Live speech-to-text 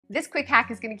This quick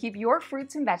hack is going to keep your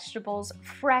fruits and vegetables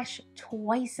fresh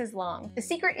twice as long. The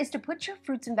secret is to put your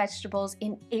fruits and vegetables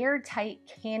in airtight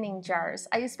canning jars.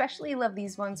 I especially love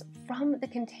these ones from the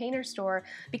Container Store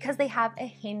because they have a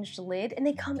hinged lid and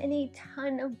they come in a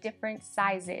ton of different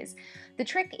sizes. The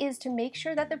trick is to make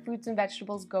sure that the fruits and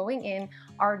vegetables going in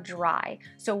are dry.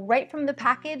 So right from the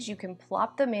package, you can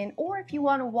plop them in, or if you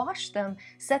want to wash them,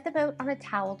 set them out on a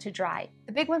towel to dry.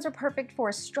 The big ones are perfect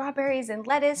for strawberries and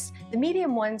lettuce. The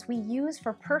medium ones we use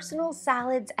for personal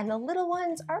salads, and the little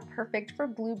ones are perfect for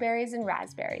blueberries and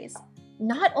raspberries.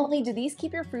 Not only do these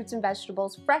keep your fruits and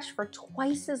vegetables fresh for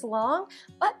twice as long,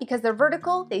 but because they're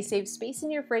vertical, they save space in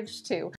your fridge too.